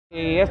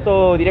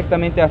Esto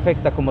directamente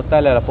afecta como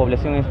tal a la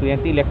población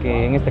estudiantil, ya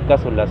que en este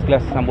caso las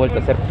clases han vuelto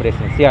a ser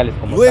presenciales.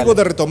 Luego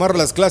de retomar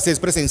las clases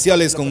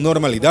presenciales con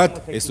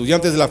normalidad,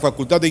 estudiantes de la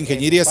Facultad de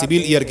Ingeniería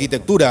Civil y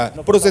Arquitectura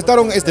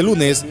protestaron este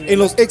lunes en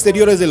los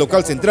exteriores del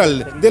local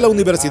central de la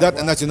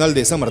Universidad Nacional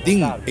de San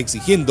Martín,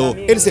 exigiendo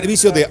el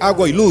servicio de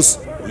agua y luz.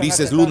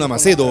 Ulises Luna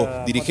Macedo,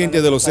 dirigente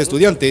de los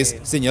estudiantes,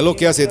 señaló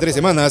que hace 3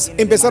 semanas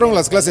empezaron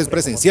las clases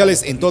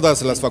presenciales en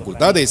todas las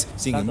facultades.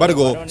 Sin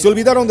embargo, se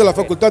olvidaron de la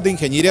Facultad de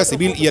Ingeniería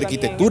Civil y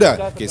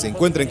Arquitectura, que se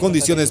encuentra en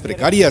condiciones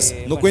precarias,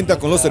 no cuenta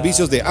con los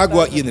servicios de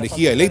agua y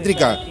energía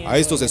eléctrica. A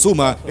esto se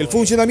suma el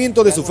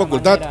funcionamiento de su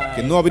facultad,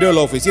 que no abrió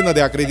la oficina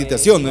de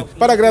acreditación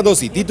para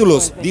grados y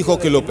títulos. Dijo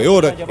que lo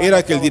peor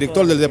era que el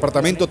director del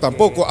departamento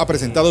tampoco ha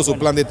presentado su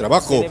plan de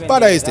trabajo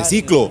para este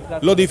ciclo.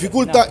 Lo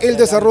dificulta el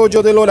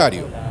desarrollo del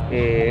horario.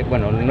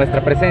 Bueno,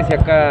 nuestra presencia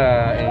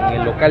acá en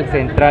el local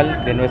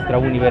central de nuestra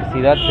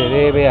universidad se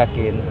debe a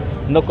que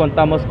no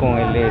contamos con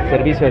el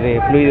servicio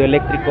de fluido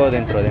eléctrico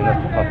dentro de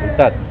nuestra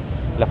facultad,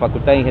 la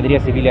Facultad de Ingeniería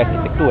Civil y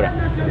Arquitectura.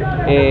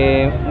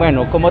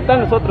 Bueno, como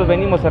tal nosotros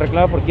venimos a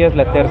reclamar porque ya es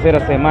la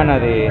tercera semana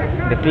de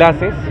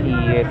clases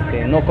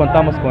y no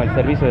contamos con el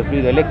servicio de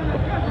fluido eléctrico.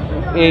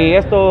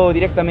 Esto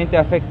directamente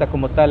afecta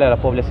como tal a la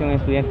población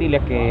estudiantil, ya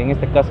que en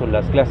este caso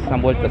las clases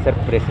han vuelto a ser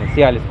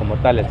presenciales como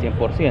tal al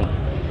 100%.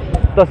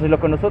 Entonces lo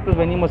que nosotros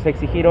venimos a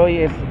exigir hoy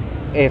es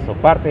eso,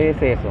 parte es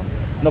eso.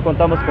 No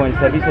contamos con el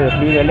servicio de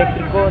fluido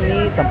eléctrico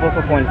ni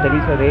tampoco con el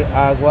servicio de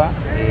agua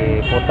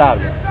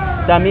potable.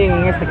 También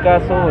en este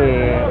caso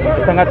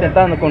están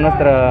atentando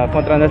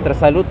contra nuestra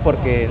salud,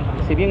 porque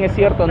si bien es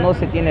cierto no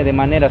se tiene de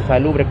manera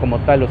salubre como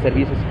tal los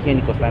servicios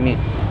higiénicos también,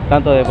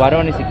 tanto de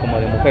varones y como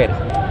de mujeres.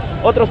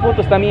 Otros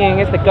puntos también en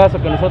este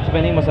caso que nosotros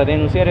venimos a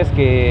denunciar es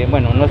que,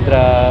 bueno,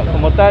 nuestra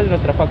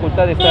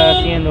facultad está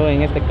haciendo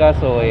en este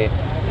caso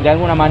de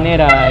alguna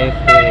manera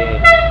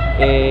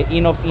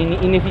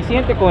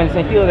ineficiente, con el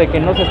sentido de que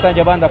no se están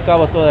llevando a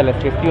cabo todas las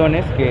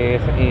gestiones que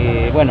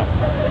bueno,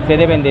 se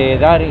deben de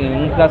dar en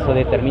un plazo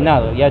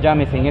determinado, ya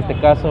llámese en este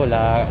caso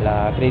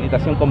la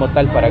acreditación como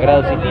tal para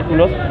grados y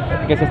títulos,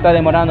 que se está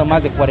demorando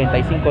más de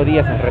 45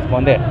 días en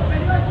responder.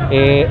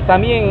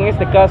 También en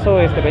este caso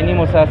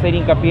venimos a hacer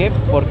hincapié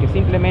porque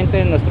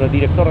simplemente nuestro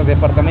director del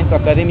departamento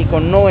académico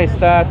no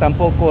está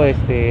tampoco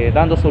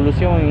dando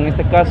solución en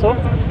este caso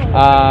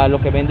a lo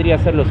que vendría a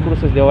ser los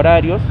cruces de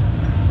horarios,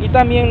 y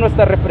también no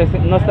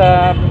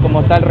está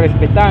como tal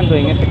respetando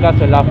en este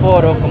caso el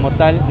aforo como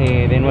tal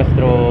de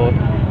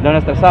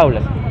nuestras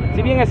aulas.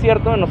 Si bien es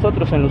cierto,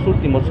 nosotros en los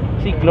últimos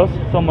ciclos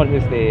somos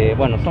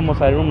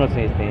somos alumnos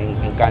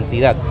en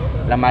cantidad,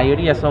 la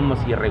mayoría somos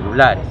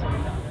irregulares.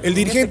 El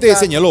dirigente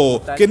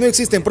señaló que no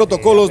existen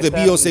protocolos de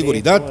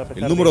bioseguridad,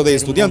 el número de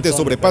estudiantes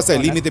sobrepasa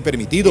el límite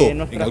permitido.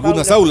 En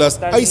algunas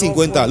aulas hay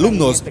 50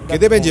 alumnos que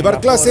deben llevar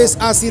clases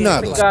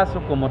hacinados. En este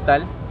caso como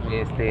tal,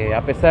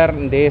 a pesar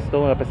de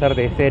esto, a pesar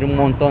de ser un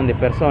montón de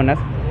personas,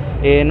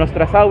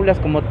 nuestras aulas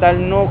como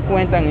tal no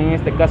cuentan en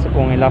este caso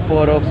con el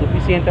aforo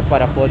suficiente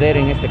para poder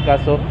en este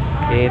caso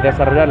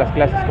desarrollar las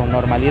clases con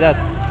normalidad.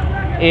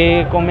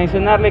 Con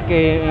mencionarle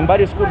que en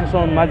varios cursos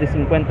son más de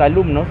 50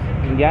 alumnos,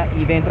 ¿ya?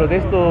 Y dentro de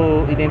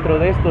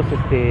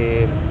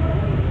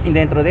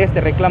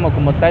este reclamo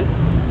como tal,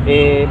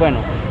 bueno,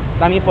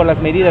 también por las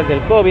medidas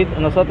del COVID,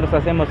 nosotros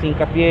hacemos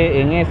hincapié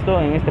en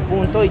este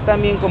punto, y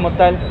también como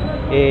tal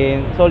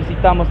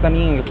solicitamos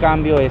también el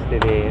cambio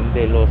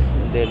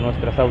de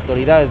nuestras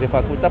autoridades de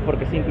facultad,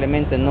 porque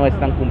simplemente no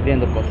están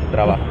cumpliendo con su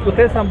trabajo.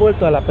 Ustedes han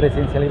vuelto a la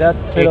presencialidad,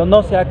 pero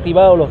no se han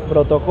activado los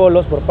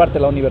protocolos por parte de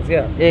la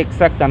universidad.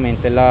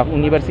 Exactamente, la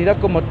universidad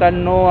como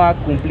tal no ha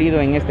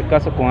cumplido en este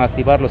caso con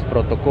activar los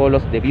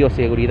protocolos de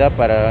bioseguridad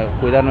para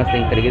cuidar nuestra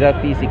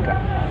integridad física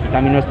y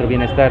también nuestro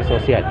bienestar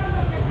social.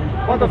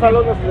 ¿Cuántos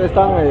alumnos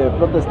están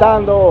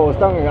protestando o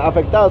están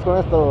afectados con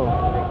esto?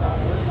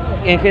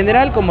 En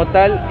general como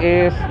tal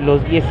es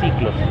los 10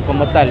 ciclos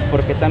como tal,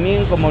 porque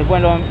también como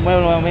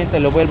nuevamente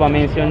lo vuelvo a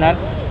mencionar,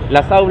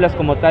 las aulas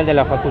como tal de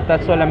la facultad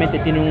solamente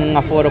tienen un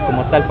aforo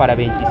como tal para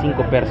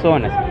 25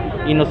 personas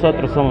y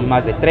nosotros somos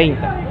más de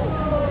 30.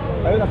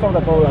 Hay una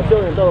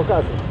sobrepoblación en todo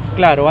caso.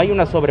 Claro, hay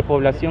una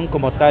sobrepoblación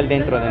como tal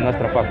dentro de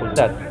nuestra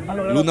facultad.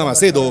 Luna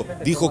Macedo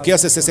dijo que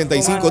hace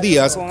 65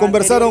 días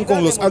conversaron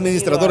con los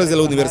administradores de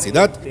la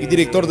universidad y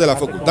director de la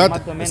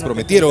facultad. Les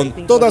prometieron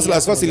todas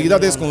las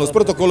facilidades con los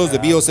protocolos de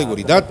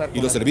bioseguridad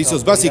y los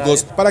servicios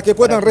básicos para que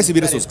puedan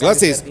recibir sus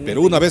clases,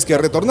 pero una vez que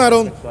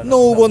retornaron, no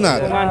hubo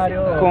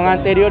nada. Con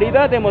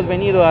anterioridad hemos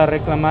venido a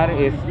reclamar,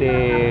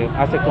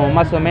 hace como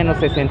más o menos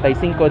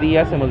 65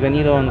 días hemos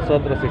venido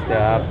nosotros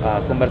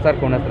a conversar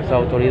con nuestras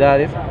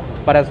autoridades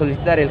para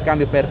solicitar el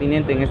cambio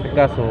pertinente en este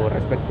caso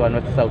respecto a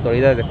nuestras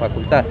autoridades de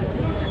facultad,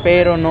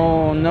 pero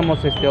no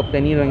hemos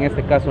obtenido en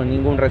este caso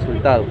ningún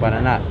resultado para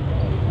nada.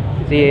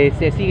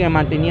 Se sigue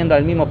manteniendo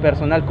al mismo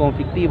personal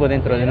conflictivo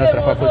dentro de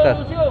nuestra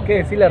facultad. ¿Qué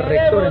decirle al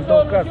rector en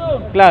todo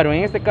caso? Claro,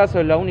 en este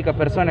caso la única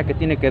persona que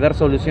tiene que dar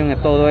solución a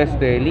todo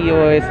este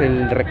lío es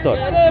el rector.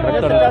 En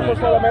este caso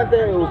solamente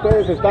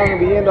ustedes están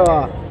viniendo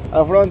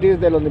a frontis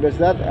de la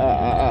universidad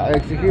a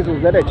exigir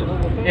sus derechos.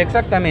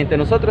 Exactamente,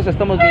 nosotros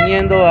estamos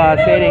viniendo a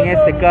hacer en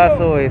este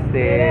caso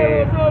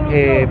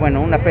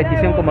bueno, una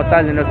petición como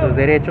tal de nuestros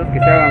derechos que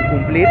se hagan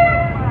cumplir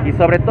y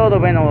sobre todo,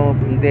 bueno,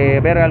 de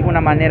ver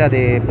alguna manera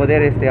de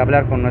poder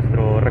hablar con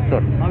nuestro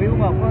rector. ¿Ha habido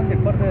un afán de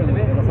parte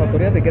de las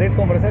autoridades de querer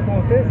conversar con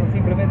ustedes o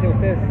simplemente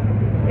ustedes?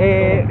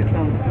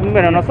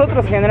 Bueno,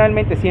 nosotros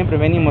generalmente siempre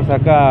venimos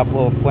acá,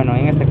 bueno,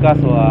 en este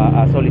caso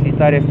a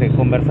solicitar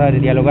conversar y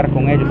dialogar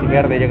con ellos y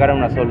ver de llegar a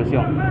una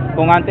solución.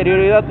 Con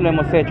anterioridad lo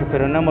hemos hecho,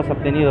 pero no hemos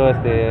obtenido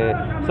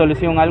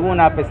solución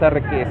alguna, a pesar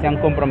de que se han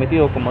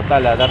comprometido como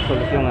tal a dar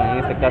solución, en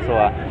este caso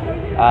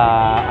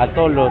a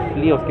todos los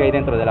líos que hay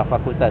dentro de la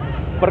facultad.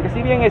 Porque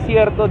si bien es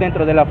cierto,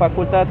 dentro de la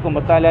facultad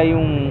como tal hay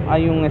un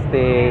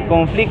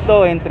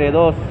conflicto entre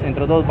dos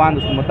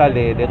bandos como tal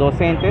de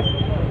docentes.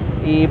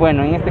 Y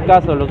bueno, en este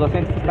caso los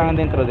docentes que están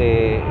dentro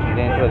de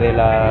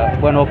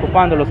bueno,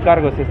 ocupando los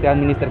cargos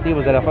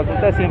administrativos de la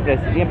facultad siempre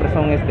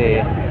son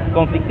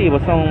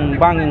conflictivos,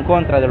 van en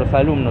contra de los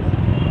alumnos,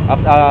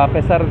 a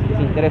pesar de sus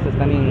intereses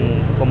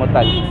también como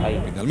tal. Ahí.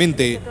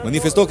 Finalmente,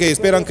 manifestó que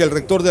esperan que el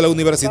rector de la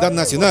Universidad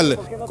Nacional,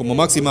 como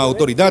máxima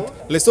autoridad,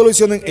 les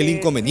solucionen el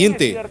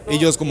inconveniente.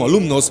 Ellos como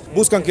alumnos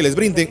buscan que les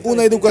brinden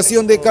una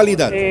educación de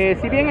calidad.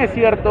 Si bien es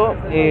cierto,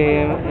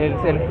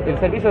 el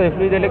servicio de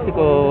fluido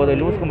eléctrico de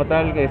luz como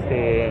tal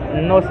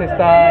no se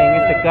está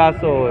en este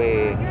caso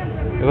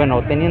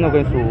bueno, teniendo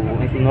en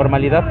su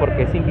normalidad,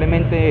 porque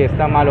simplemente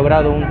está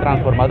malogrado un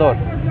transformador.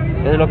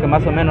 Es lo que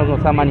más o menos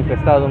nos ha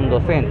manifestado un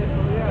docente.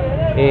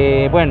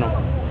 Bueno,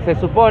 se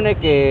supone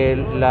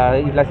que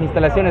las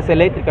instalaciones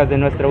eléctricas de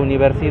nuestra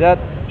universidad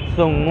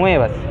son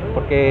nuevas,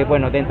 porque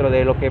bueno, dentro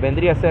de lo que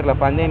vendría a ser la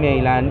pandemia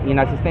y la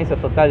inasistencia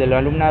total del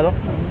alumnado,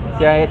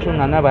 se ha hecho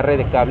una nueva red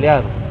de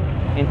cableado.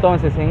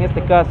 Entonces, en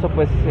este caso,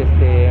 pues,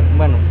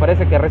 bueno,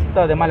 parece que ha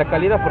resultado de mala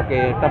calidad,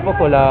 porque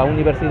tampoco la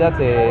universidad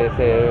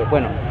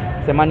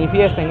se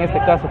manifiesta en este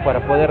caso para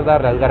poder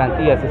dar las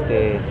garantías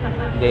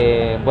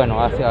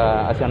bueno,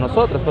 hacia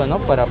nosotros, pues, ¿no?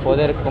 Para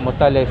poder como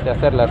tal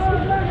hacer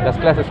las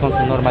clases con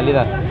su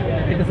normalidad.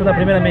 ¿Esta es una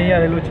primera medida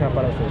de lucha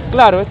para ustedes?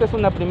 Claro, esta es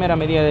una primera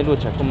medida de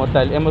lucha como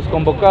tal. Hemos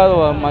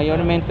convocado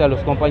mayormente a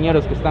los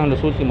compañeros que están en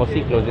los últimos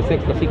ciclos, de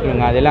sexto ciclo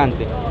en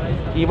adelante.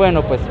 Y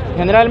bueno, pues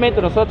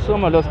generalmente nosotros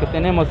somos los que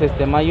tenemos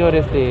mayor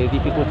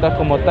dificultad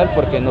como tal,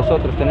 porque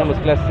nosotros tenemos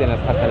clases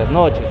hasta las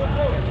noches.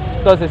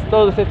 Entonces,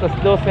 todas estas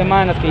 2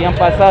 semanas que ya han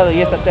pasado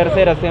y esta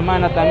tercera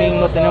semana también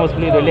no tenemos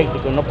fluido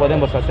eléctrico, no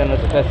podemos hacer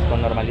nuestras clases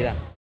con normalidad.